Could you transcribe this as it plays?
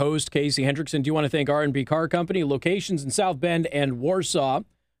host, Casey Hendrickson. Do you want to thank R&B Car Company, locations in South Bend and Warsaw.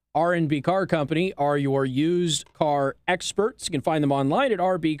 R&B Car Company are your used car experts. You can find them online at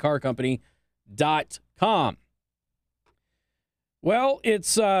rbcarcompany.com. Well,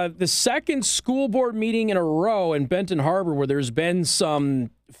 it's the second school board meeting in a row in Benton Harbor where there's been some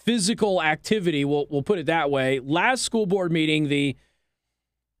physical activity. We'll put it that way. Last school board meeting, the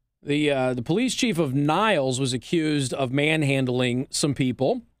police chief of Niles was accused of manhandling some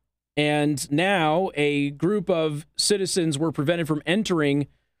people, and now a group of citizens were prevented from entering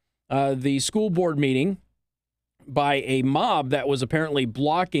the school board meeting by a mob that was apparently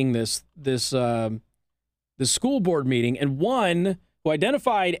blocking this school board meeting, and one who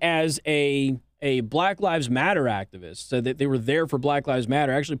identified as a Black Lives Matter activist said that they were there for Black Lives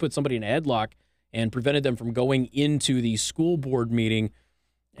Matter, actually put somebody in a headlock and prevented them from going into the school board meeting.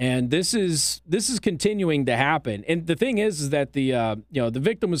 And this is continuing to happen. And the thing is that the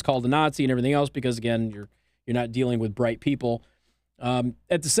victim was called a Nazi and everything else because, again, you're not dealing with bright people.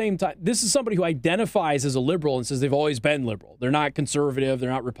 At the same time, this is somebody who identifies as a liberal and says they've always been liberal. They're not conservative.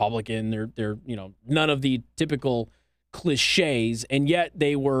 They're not Republican. They're none of the typical cliches, and yet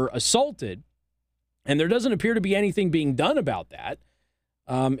they were assaulted, and there doesn't appear to be anything being done about that.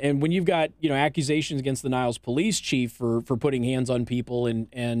 And when you've got accusations against the Niles police chief for putting hands on people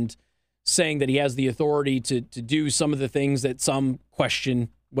and saying that he has the authority to do some of the things that some question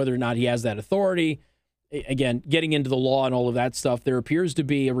whether or not he has that authority. Again, getting into the law and all of that stuff, there appears to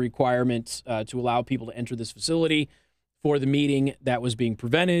be a requirement to allow people to enter this facility for the meeting that was being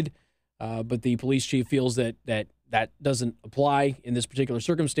prevented. But the police chief feels that doesn't apply in this particular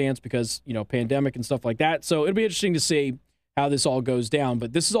circumstance because, pandemic and stuff like that. So it'll be interesting to see how this all goes down.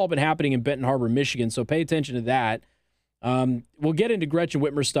 But this has all been happening in Benton Harbor, Michigan, so pay attention to that. We'll get into Gretchen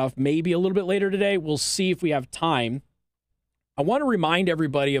Whitmer stuff maybe a little bit later today. We'll see if we have time. I want to remind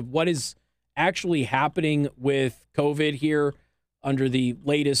everybody of what is actually happening with COVID here under the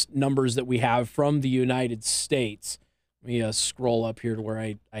latest numbers that we have from the United States. Let me scroll up here to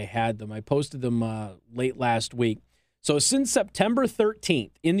where I had them. I posted them late last week. So since September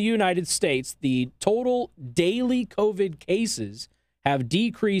 13th in the United States, the total daily COVID cases have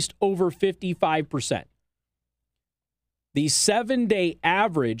decreased over 55%. The 7-day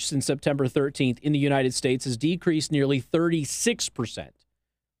average since September 13th in the United States has decreased nearly 36%.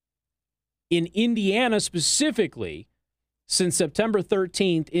 In Indiana specifically, since September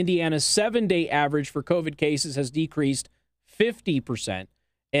 13th, Indiana's 7-day average for COVID cases has decreased 50%,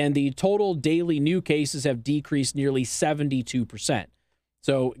 and the total daily new cases have decreased nearly 72%.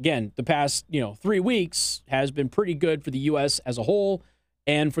 So again, the past 3 weeks has been pretty good for the U.S. as a whole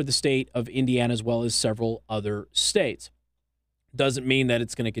and for the state of Indiana as well as several other states. Doesn't mean that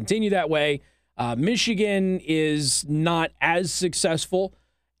it's going to continue that way. Michigan is not as successful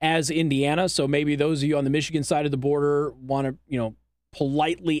as Indiana. So maybe those of you on the Michigan side of the border want to,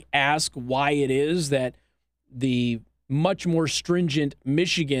 politely ask why it is that the much more stringent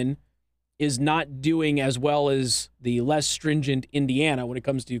Michigan is not doing as well as the less stringent Indiana when it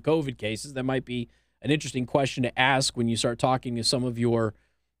comes to COVID cases. That might be an interesting question to ask when you start talking to some of your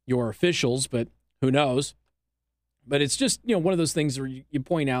officials, but who knows? But it's just, one of those things where you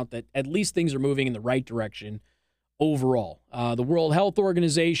point out that at least things are moving in the right direction overall. The World Health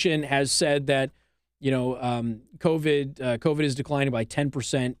Organization has said that, COVID is declining by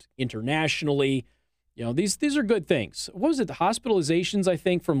 10% internationally. These are good things. What was it? The hospitalizations, I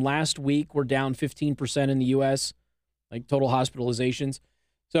think, from last week were down 15% in the U.S., like total hospitalizations.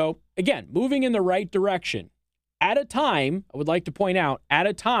 So, again, moving in the right direction. At a time, I would like to point out, at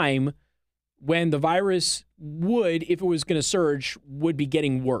a time when the virus would, if it was going to surge, would be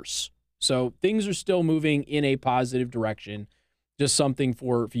getting worse. So things are still moving in a positive direction. Just something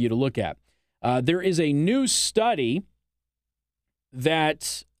for you to look at. There is a new study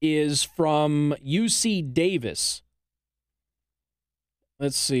that is from UC Davis.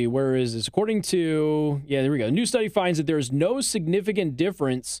 Let's see, where is this? According to, there we go. A new study finds that there is no significant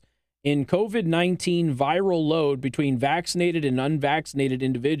difference in COVID-19 viral load between vaccinated and unvaccinated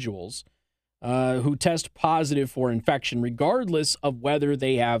individuals who test positive for infection, regardless of whether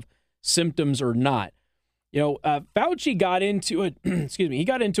they have symptoms or not. Fauci got into it, he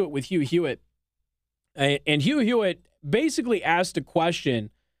got into it with Hugh Hewitt. And Hugh Hewitt basically asked a question.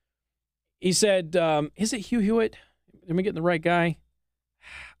 He said, is it Hugh Hewitt? Am I getting the right guy?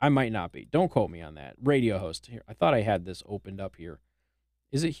 I might not be. Don't quote me on that. Radio host. Here, I thought I had this opened up here.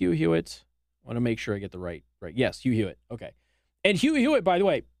 Is it Hugh Hewitt? I want to make sure I get the right. Yes, Hugh Hewitt. Okay. And Hugh Hewitt, by the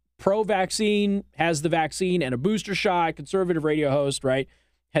way, pro-vaccine, has the vaccine and a booster shot, conservative radio host, right?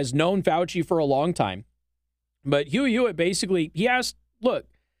 Has known Fauci for a long time. But Hugh Hewitt basically, he asked, look,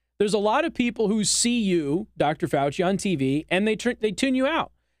 There's a lot of people who see you, Dr. Fauci, on TV, and they tune you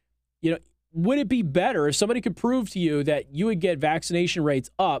out. You know, would it be better if somebody could prove to you that you would get vaccination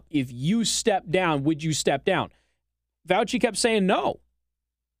rates up if you step down? Would you step down? Fauci kept saying no.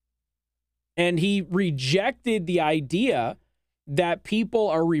 And he rejected the idea that people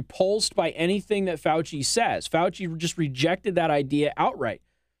are repulsed by anything that Fauci says. Fauci just rejected that idea outright.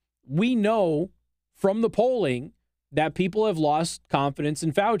 We know from the polling that people have lost confidence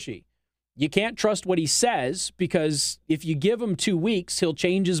in Fauci. You can't trust what he says because if you give him 2 weeks, he'll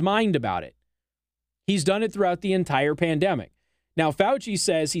change his mind about it. He's done it throughout the entire pandemic. Now, Fauci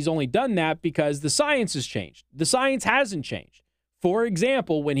says he's only done that because the science has changed. The science hasn't changed. For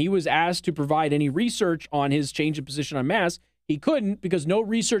example, when he was asked to provide any research on his change of position on masks, he couldn't because no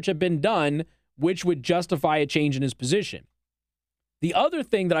research had been done which would justify a change in his position. The other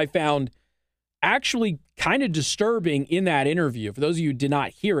thing that I found actually kind of disturbing in that interview, for those of you who did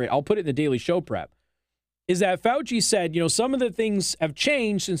not hear it, I'll put it in the Daily Show prep, is that Fauci said, some of the things have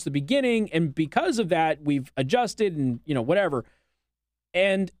changed since the beginning, and because of that, we've adjusted and, whatever.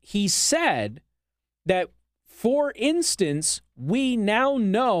 And he said that, for instance, we now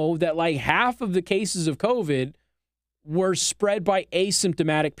know that like half of the cases of COVID were spread by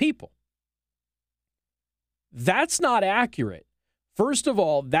asymptomatic people. That's not accurate. First of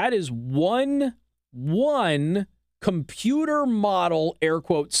all, that is one computer model, air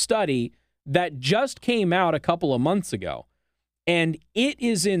quote, study that just came out a couple of months ago. And it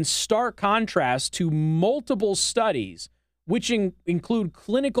is in stark contrast to multiple studies, which include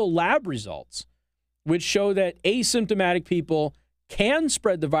clinical lab results, which show that asymptomatic people can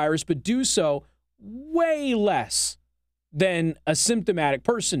spread the virus, but do so way less than a symptomatic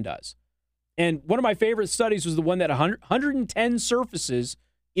person does. And one of my favorite studies was the one that 110 surfaces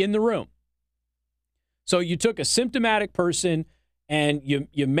in the room. So you took a symptomatic person and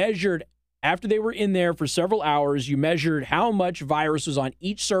you measured, after they were in there for several hours, you measured how much virus was on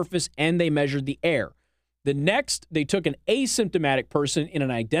each surface, and they measured the air. The next, they took an asymptomatic person in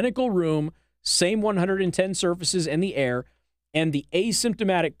an identical room, same 110 surfaces and the air, and the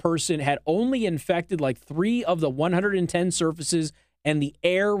asymptomatic person had only infected like 3 of the 110 surfaces, and the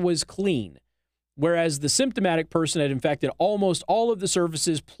air was clean. Whereas the symptomatic person had infected almost all of the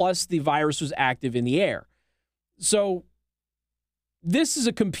surfaces, plus the virus was active in the air. So this is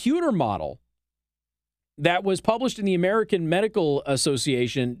a computer model that was published in the American Medical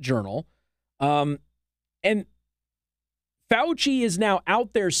Association journal. And Fauci is now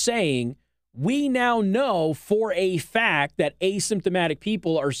out there saying, we now know for a fact that asymptomatic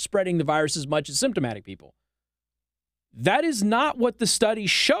people are spreading the virus as much as symptomatic people. That is not what the study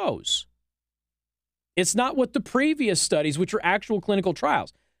shows. It's not what the previous studies, which were actual clinical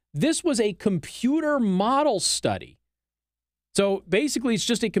trials. This was a computer model study. So basically, it's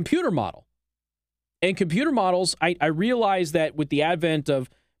just a computer model. And computer models, I realize that with the advent of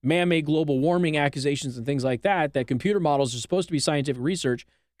man-made global warming accusations and things like that, that computer models are supposed to be scientific research.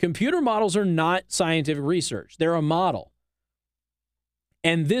 Computer models are not scientific research. They're a model.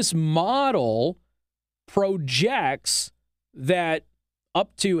 And this model projects that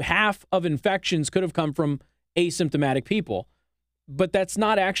up to half of infections could have come from asymptomatic people. But that's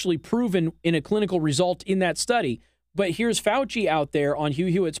not actually proven in a clinical result in that study. But here's Fauci out there on Hugh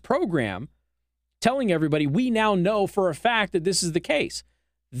Hewitt's program telling everybody, we now know for a fact that this is the case.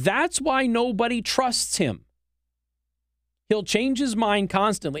 That's why nobody trusts him. He'll change his mind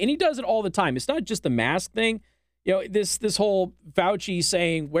constantly, and he does it all the time. It's not just the mask thing. This whole Fauci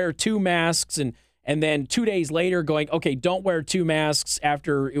saying wear 2 masks and then 2 days later going, okay, don't wear 2 masks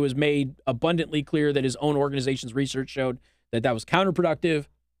after it was made abundantly clear that his own organization's research showed that that was counterproductive.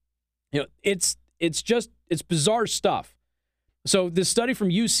 It's bizarre stuff. So this study from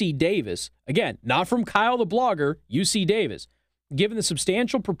UC Davis, again, not from Kyle the blogger, UC Davis, given the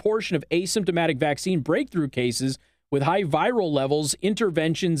substantial proportion of asymptomatic vaccine breakthrough cases with high viral levels,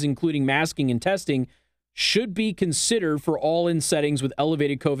 interventions including masking and testing should be considered for all in settings with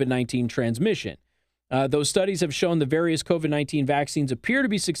elevated COVID-19 transmission. Those studies have shown the various COVID-19 vaccines appear to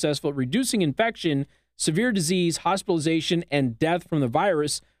be successful at reducing infection, severe disease, hospitalization, and death from the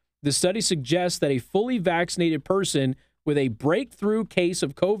virus. The study suggests that a fully vaccinated person with a breakthrough case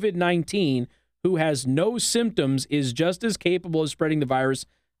of COVID-19 who has no symptoms is just as capable of spreading the virus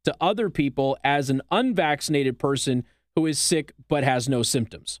to other people as an unvaccinated person who is sick but has no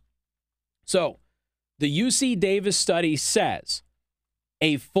symptoms. So, the UC Davis study says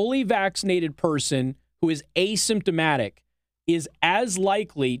a fully vaccinated person who is asymptomatic is as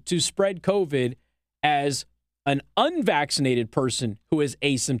likely to spread COVID as an unvaccinated person who is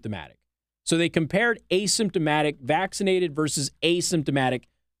asymptomatic. So they compared asymptomatic vaccinated versus asymptomatic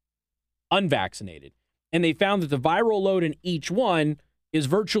unvaccinated. And they found that the viral load in each one is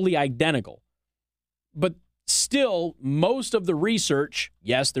virtually identical. But still, most of the research,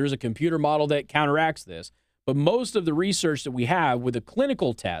 yes, there's a computer model that counteracts this, but most of the research that we have with a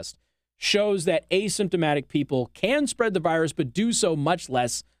clinical test shows that asymptomatic people can spread the virus, but do so much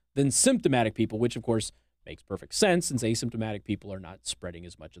less than symptomatic people, which, of course, makes perfect sense since asymptomatic people are not spreading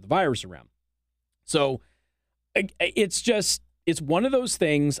as much of the virus around. So it's one of those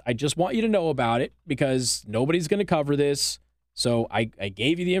things. I just want you to know about it because nobody's going to cover this. So I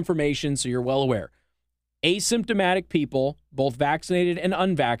gave you the information so you're well aware. Asymptomatic people, both vaccinated and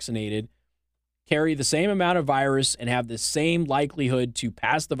unvaccinated, carry the same amount of virus and have the same likelihood to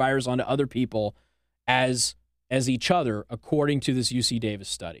pass the virus on to other people as each other, according to this UC Davis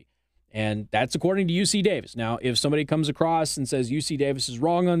study. And that's according to UC Davis. Now, if somebody comes across and says UC Davis is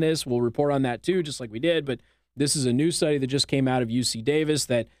wrong on this, we'll report on that too, just like we did. But this is a new study that just came out of UC Davis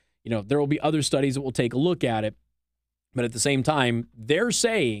that, there will be other studies that will take a look at it. But at the same time, they're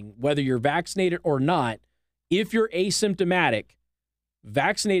saying whether you're vaccinated or not, if you're asymptomatic,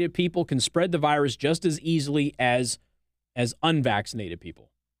 vaccinated people can spread the virus just as easily as unvaccinated people.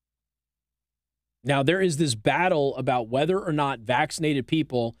 Now, there is this battle about whether or not vaccinated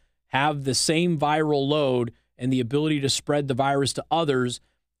people have the same viral load and the ability to spread the virus to others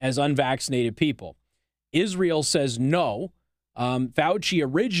as unvaccinated people. Israel says no. Fauci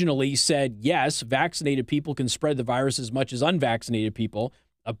originally said, yes, vaccinated people can spread the virus as much as unvaccinated people.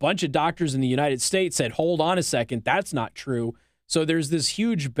 A bunch of doctors in the United States said, hold on a second, that's not true. So there's this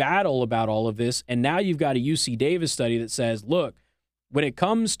huge battle about all of this. And now you've got a UC Davis study that says, look, when it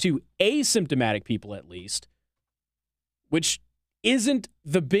comes to asymptomatic people, at least, which isn't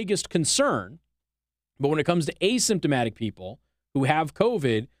the biggest concern, but when it comes to asymptomatic people who have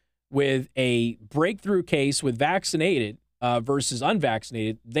COVID with a breakthrough case with vaccinated versus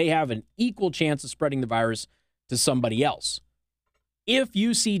unvaccinated, they have an equal chance of spreading the virus to somebody else. If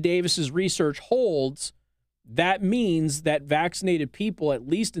UC Davis's research holds, that means that vaccinated people, at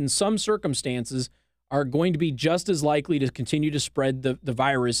least in some circumstances, are going to be just as likely to continue to spread the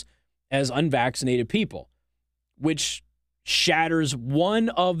virus as unvaccinated people, which shatters one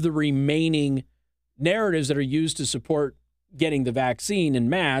of the remaining narratives that are used to support getting the vaccine en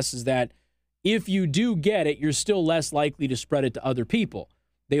masse, is that if you do get it, you're still less likely to spread it to other people.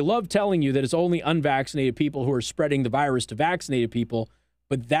 They love telling you that it's only unvaccinated people who are spreading the virus to vaccinated people,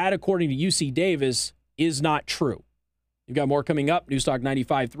 but that, according to UC Davis, is not true. You've got more coming up. Newstalk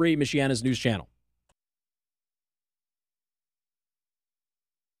 95.3, Michiana's news channel.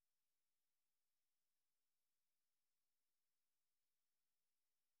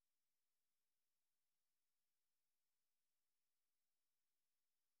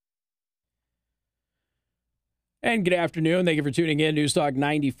 And good afternoon. Thank you for tuning in. Newstalk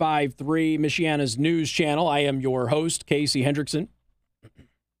 95.3, Michiana's news channel. I am your host, Casey Hendrickson.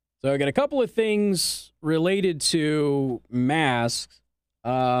 So I got a couple of things related to masks.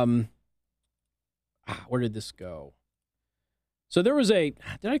 Where did this go? So there was did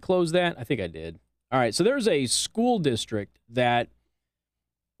I close that? I think I did. All right. So there's a school district that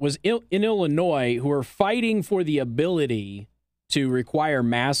was in Illinois who are fighting for the ability to require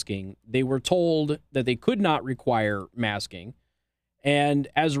masking. They were told that they could not require masking. And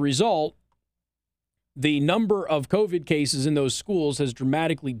as a result, the number of COVID cases in those schools has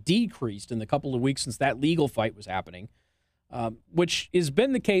dramatically decreased in the couple of weeks since that legal fight was happening, which has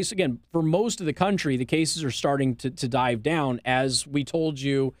been the case, again, for most of the country. The cases are starting to dive down. As we told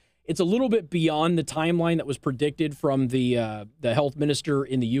you, it's a little bit beyond the timeline that was predicted from the health minister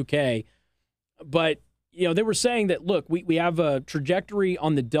in the UK. But they were saying that, look, we have a trajectory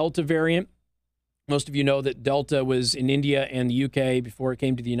on the Delta variant. Most of you know that Delta was in India and the UK before it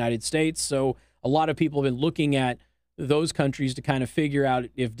came to the United States. So a lot of people have been looking at those countries to kind of figure out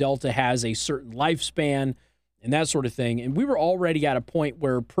if Delta has a certain lifespan and that sort of thing. And we were already at a point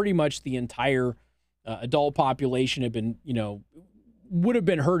where pretty much the entire adult population had been, would have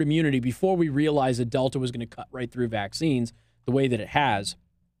been herd immunity before we realized that Delta was going to cut right through vaccines the way that it has.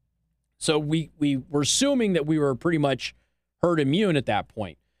 So we were assuming that we were pretty much herd immune at that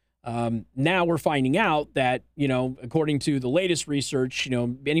point. Now we're finding out that, according to the latest research,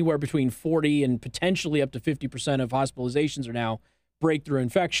 anywhere between 40 and potentially up to 50% of hospitalizations are now breakthrough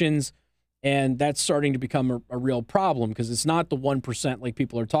infections. And that's starting to become a real problem because it's not the 1% like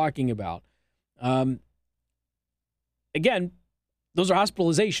people are talking about. Again, those are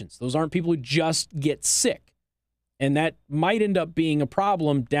hospitalizations. Those aren't people who just get sick. And that might end up being a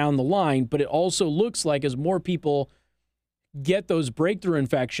problem down the line, but it also looks like as more people get those breakthrough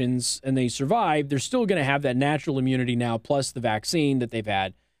infections and they survive, they're still going to have that natural immunity now, plus the vaccine that they've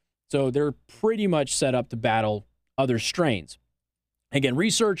had. So they're pretty much set up to battle other strains. Again,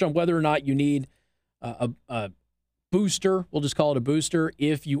 research on whether or not you need a booster, we'll just call it a booster,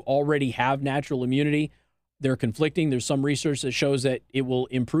 if you already have natural immunity, they're conflicting. There's some research that shows that it will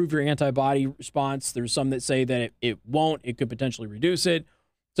improve your antibody response. There's some that say that it won't. It could potentially reduce it.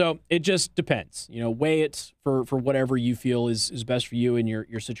 So it just depends. Weigh it for whatever you feel is best for you in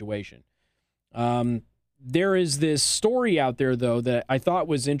your situation. There is this story out there, though, that I thought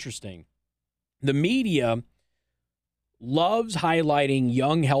was interesting. The media loves highlighting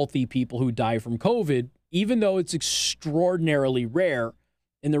young, healthy people who die from COVID, even though it's extraordinarily rare.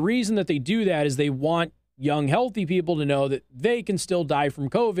 And the reason that they do that is they want young, healthy people to know that they can still die from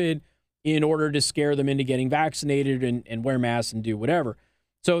COVID in order to scare them into getting vaccinated and wear masks and do whatever.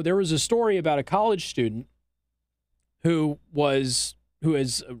 So there was a story about a college student who is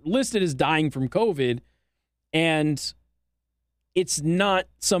listed as dying from COVID, and it's not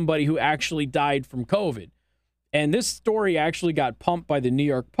somebody who actually died from COVID. And this story actually got pumped by the New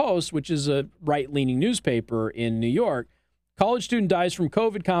York Post, which is a right-leaning newspaper in New York. College student dies from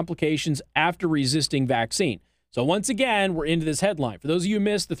COVID complications after resisting vaccine. So once again, we're into this headline. For those of you who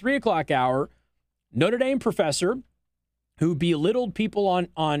missed the 3 o'clock hour, Notre Dame professor who belittled people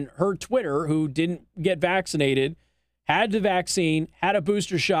on her Twitter who didn't get vaccinated, had the vaccine, had a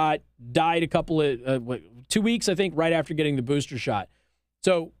booster shot, died 2 weeks, I think, right after getting the booster shot.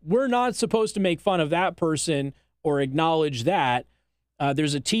 So we're not supposed to make fun of that person or acknowledge that.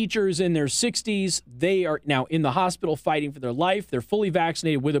 There's a teacher who's in their 60s. They are now in the hospital fighting for their life. They're fully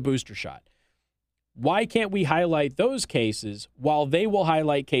vaccinated with a booster shot. Why can't we highlight those cases while they will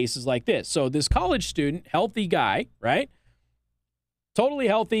highlight cases like this? So this college student, healthy guy, right? Totally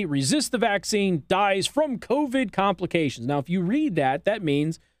healthy, resists the vaccine, dies from COVID complications. Now, if you read that, that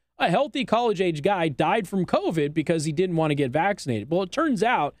means a healthy college-age guy died from COVID because he didn't want to get vaccinated. Well, it turns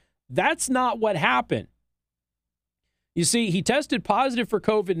out that's not what happened. You see, he tested positive for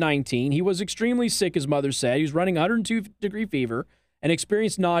COVID-19. He was extremely sick, his mother said. He was running 102-degree fever and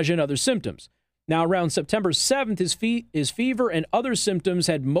experienced nausea and other symptoms. Now, around September 7th, his fever and other symptoms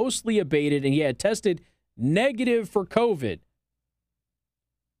had mostly abated, and he had tested negative for COVID.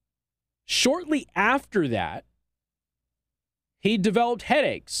 Shortly after that, he developed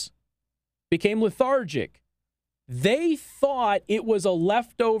headaches, became lethargic. They thought it was a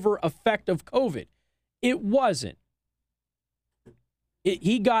leftover effect of COVID. It wasn't.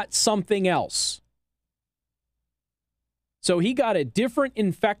 He got something else. So he got a different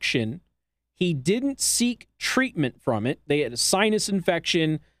infection. He didn't seek treatment from it. They had a sinus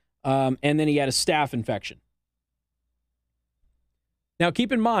infection, and then he had a staph infection. Now,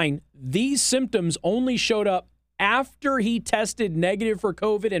 keep in mind, these symptoms only showed up after he tested negative for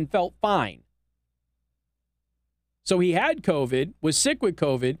COVID and felt fine. So he had COVID, was sick with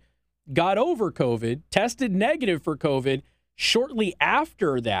COVID, got over COVID, tested negative for COVID. Shortly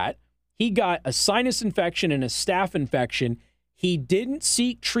after that, he got a sinus infection and a staph infection. He didn't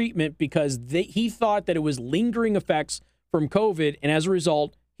seek treatment because he thought that it was lingering effects from COVID, and as a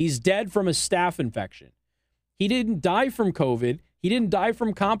result, he's dead from a staph infection. He didn't die from COVID. He didn't die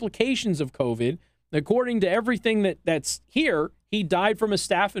from complications of COVID. According to everything that's here, he died from a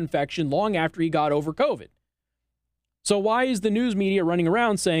staph infection long after he got over COVID. So why is the news media running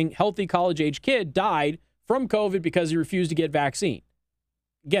around saying healthy college-age kid died from COVID because he refused to get vaccine?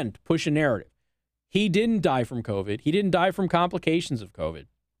 Again, to push a narrative. He didn't die from COVID. He didn't die from complications of COVID.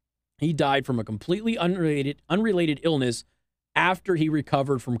 He died from a completely unrelated illness after he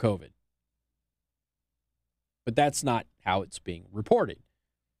recovered from COVID. But that's not how it's being reported.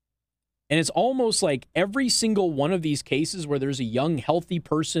 And it's almost like every single one of these cases where there's a young, healthy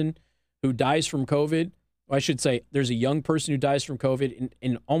person who dies from COVID, I should say there's a young person who dies from COVID.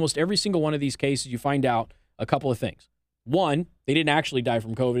 In almost every single one of these cases, you find out a couple of things. One, they didn't actually die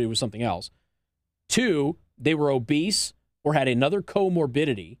from COVID. It was something else. Two, they were obese or had another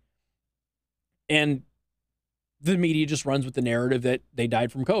comorbidity. And the media just runs with the narrative that they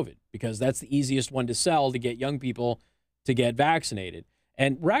died from COVID because that's the easiest one to sell to get young people to get vaccinated.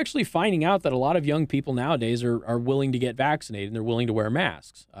 And we're actually finding out that a lot of young people nowadays are willing to get vaccinated and they're willing to wear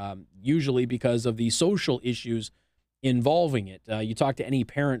masks, usually because of the social issues involving it. You talk to any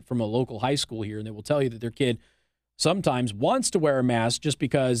parent from a local high school here and they will tell you that their kid sometimes wants to wear a mask just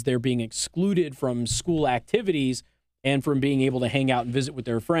because they're being excluded from school activities and from being able to hang out and visit with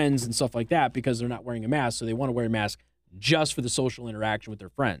their friends and stuff like that because they're not wearing a mask. So they want to wear a mask just for the social interaction with their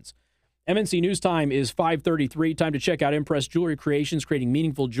friends. MNC News Time is 5:33. Time to check out Impress Jewelry Creations, creating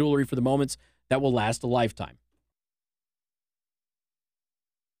meaningful jewelry for the moments that will last a lifetime.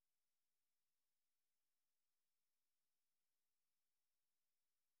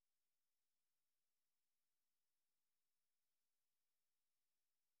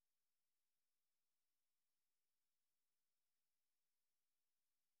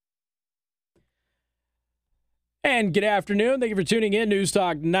 And good afternoon. Thank you for tuning in. News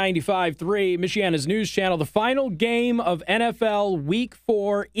Talk 95.3, Michiana's news channel. The final game of NFL Week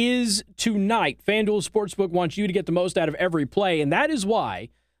 4 is tonight. FanDuel Sportsbook wants you to get the most out of every play, and that is why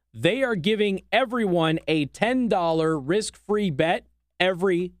they are giving everyone a $10 risk-free bet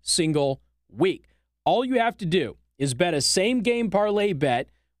every single week. All you have to do is bet a same-game parlay bet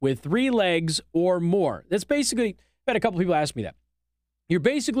with 3 legs or more. That's basically, I've had a couple people ask me that. You're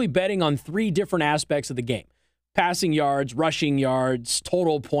basically betting on 3 different aspects of the game. Passing yards, rushing yards,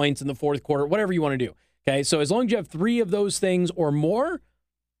 total points in the fourth quarter, whatever you want to do. Okay, so as long as you have 3 of those things or more,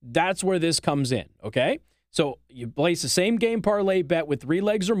 that's where this comes in. Okay, so you place the same game parlay bet with 3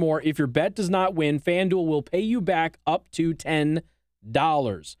 legs or more. If your bet does not win, FanDuel will pay you back up to $10.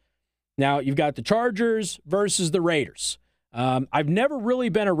 Now, you've got the Chargers versus the Raiders. I've never really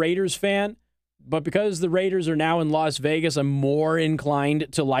been a Raiders fan, but because the Raiders are now in Las Vegas, I'm more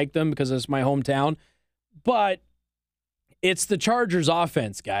inclined to like them because it's my hometown. But it's the Chargers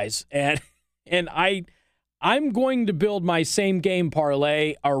offense, guys. And I'm going to build my same game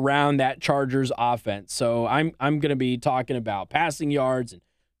parlay around that Chargers offense. So I'm going to be talking about passing yards and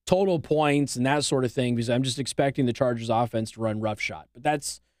total points and that sort of thing because I'm just expecting the Chargers offense to run roughshod. But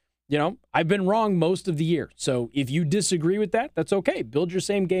that's, I've been wrong most of the year. So if you disagree with that, that's okay. Build your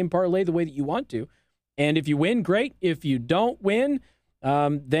same game parlay the way that you want to. And if you win, great. If you don't win,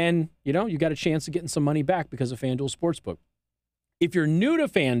 then, you got a chance of getting some money back because of FanDuel Sportsbook. If you're new to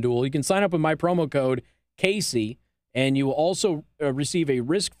FanDuel, you can sign up with my promo code Casey, and you will also receive a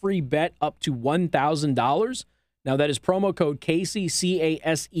risk-free bet up to $1,000. Now, that is promo code Casey,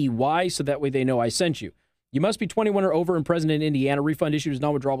 C-A-S-E-Y, so that way they know I sent you. You must be 21 or over and present in Indiana. Refund issued is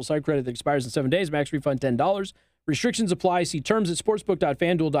non-withdrawable site credit that expires in 7 days. Max refund $10. Restrictions apply. See terms at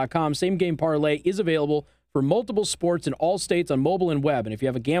sportsbook.fanduel.com. Same game parlay is available for multiple sports in all states on mobile and web. And if you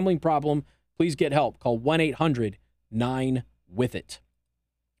have a gambling problem, please get help. Call 1-800-9-WITH-IT.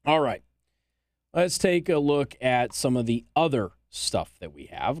 All right. Let's take a look at some of the other stuff that we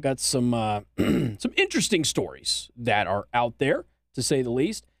have. Got some some interesting stories that are out there, to say the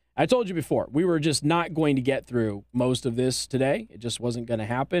least. I told you before, we were just not going to get through most of this today. It just wasn't going to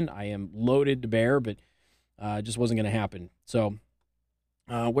happen. I am loaded to bear, but it just wasn't going to happen. So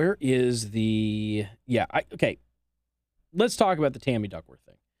where is the... Yeah, okay. Let's talk about the Tammy Duckworth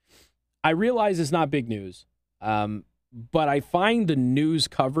thing. I realize it's not big news, but I find the news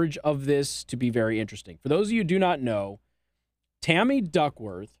coverage of this to be very interesting. For those of you who do not know, Tammy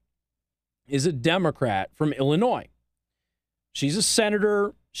Duckworth is a Democrat from Illinois. She's a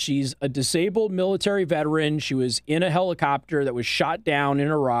senator. She's a disabled military veteran. She was in a helicopter that was shot down in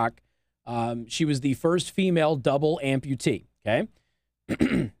Iraq. She was the first female double amputee, okay?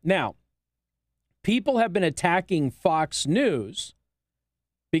 Now, people have been attacking Fox News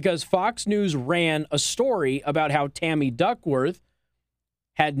because Fox News ran a story about how Tammy Duckworth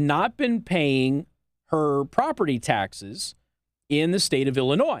had not been paying her property taxes in the state of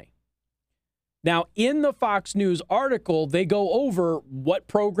Illinois. Now, in the Fox News article, they go over what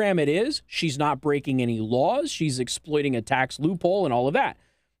program it is. She's not breaking any laws. She's exploiting a tax loophole and all of that.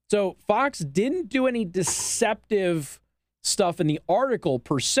 So Fox didn't do any deceptive stuff in the article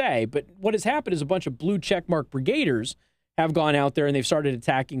per se, but what has happened is a bunch of blue checkmark brigaders have gone out there and they've started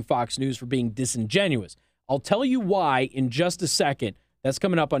attacking Fox News for being disingenuous. I'll tell you why in just a second. That's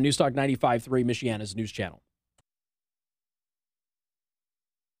coming up on Newstalk 95.3, Michiana's news channel.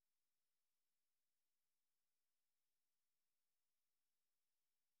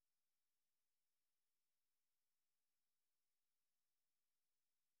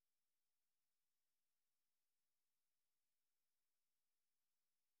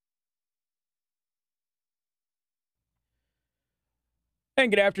 And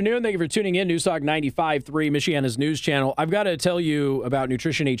good afternoon. Thank you for tuning in. Newstalk 95.3, Michiana's news channel. I've got to tell you about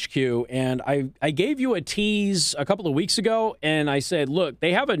Nutrition HQ, and I gave you a tease a couple of weeks ago, and I said, look,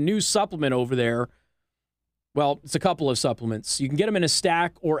 they have a new supplement over there. Well, it's a couple of supplements. You can get them in a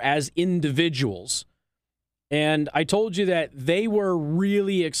stack or as individuals. And I told you that they were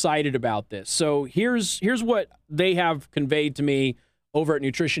really excited about this. So here's what they have conveyed to me over at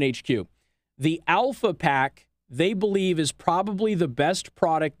Nutrition HQ. The Alpha Pack, they believe, is probably the best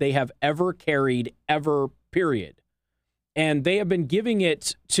product they have ever carried, ever, period. And they have been giving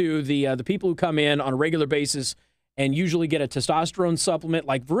it to the people who come in on a regular basis and usually get a testosterone supplement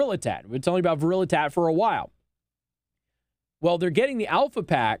like Virilitad. We've been telling you about Virilitad for a while. Well, they're getting the Alpha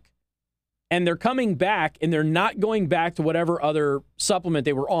Pack, and they're coming back, and they're not going back to whatever other supplement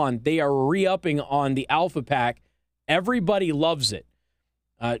they were on. They are re-upping on the Alpha Pack. Everybody loves it.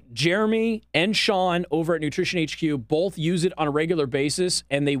 Jeremy and Sean over at Nutrition HQ both use it on a regular basis,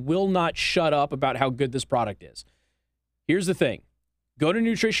 and they will not shut up about how good this product is. Here's the thing. Go to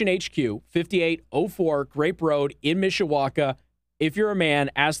Nutrition HQ, 5804 Grape Road in Mishawaka. If you're a man,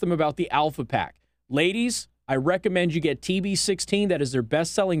 ask them about the Alpha Pack. Ladies, I recommend you get TB16. That is their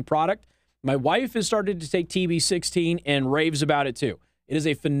best-selling product. My wife has started to take TB16 and raves about it too. It is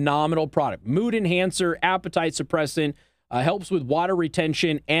a phenomenal product. Mood enhancer, appetite suppressant, helps with water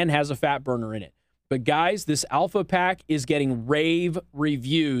retention, and has a fat burner in it. But guys, this Alpha Pack is getting rave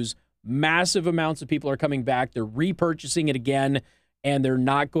reviews. Massive amounts of people are coming back. They're repurchasing it again, and they're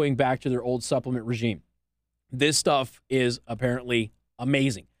not going back to their old supplement regime. This stuff is apparently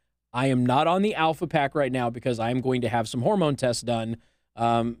amazing. I am not on the Alpha Pack right now because I am going to have some hormone tests done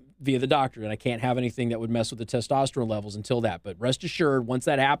via the doctor, and I can't have anything that would mess with the testosterone levels until that. But rest assured, once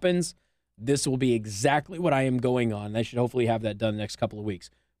that happens, this will be exactly what I am going on. I should hopefully have that done in the next couple of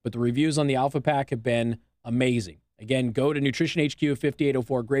weeks. But the reviews on the Alpha Pack have been amazing. Again, go to Nutrition HQ,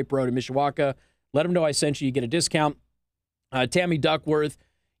 5804 Grape Road in Mishawaka. Let them know I sent you. You get a discount. Tammy Duckworth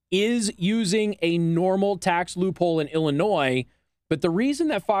is using a normal tax loophole in Illinois. But the reason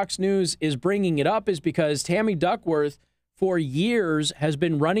that Fox News is bringing it up is because Tammy Duckworth, for years, has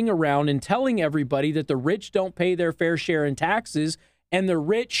been running around and telling everybody that the rich don't pay their fair share in taxes, and the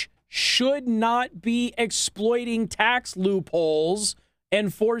rich should not be exploiting tax loopholes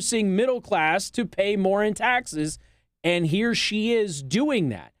and forcing middle class to pay more in taxes. And here she is doing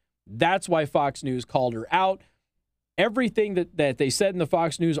that. That's why Fox News called her out. Everything that they said in the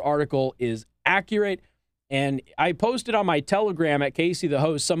Fox News article is accurate. And I posted on my Telegram at Casey the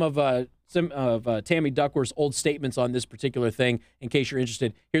Host some of Tammy Duckworth's old statements on this particular thing in case you're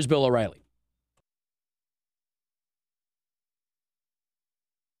interested. Here's Bill O'Reilly.